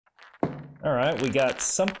Alright, we got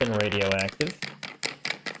something radioactive.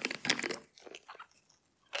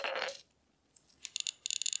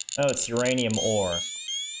 Oh, it's uranium ore.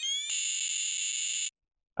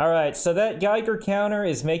 Alright, so that Geiger counter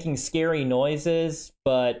is making scary noises,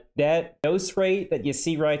 but that dose rate that you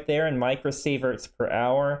see right there in microsieverts per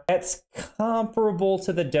hour, that's comparable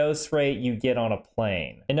to the dose rate you get on a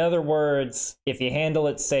plane. In other words, if you handle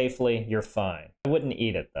it safely, you're fine. I wouldn't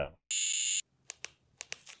eat it, though.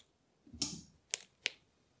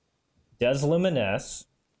 Does luminesce.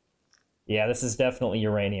 Yeah, this is definitely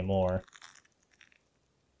uranium ore.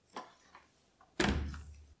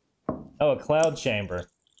 Oh, a cloud chamber.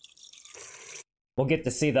 We'll get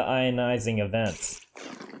to see the ionizing events.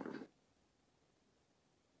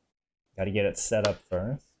 Gotta get it set up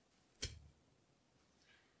first.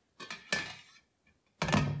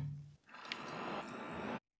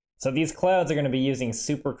 So these clouds are going to be using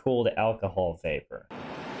supercooled alcohol vapor.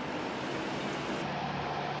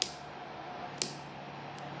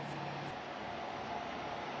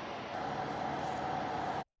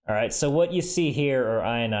 Alright, so what you see here are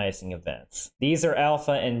ionizing events. These are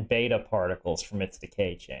alpha and beta particles from its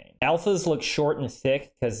decay chain. Alphas look short and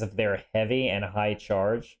thick because of their heavy and high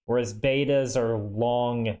charge, whereas betas are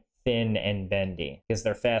long, thin, and bendy because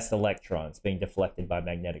they're fast electrons being deflected by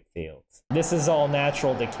magnetic fields. This is all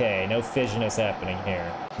natural decay, no fission is happening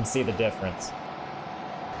here. You can see the difference.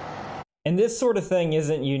 And this sort of thing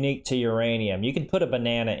isn't unique to uranium. You can put a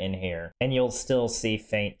banana in here, and you'll still see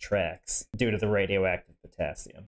faint tracks due to the radioactive potassium.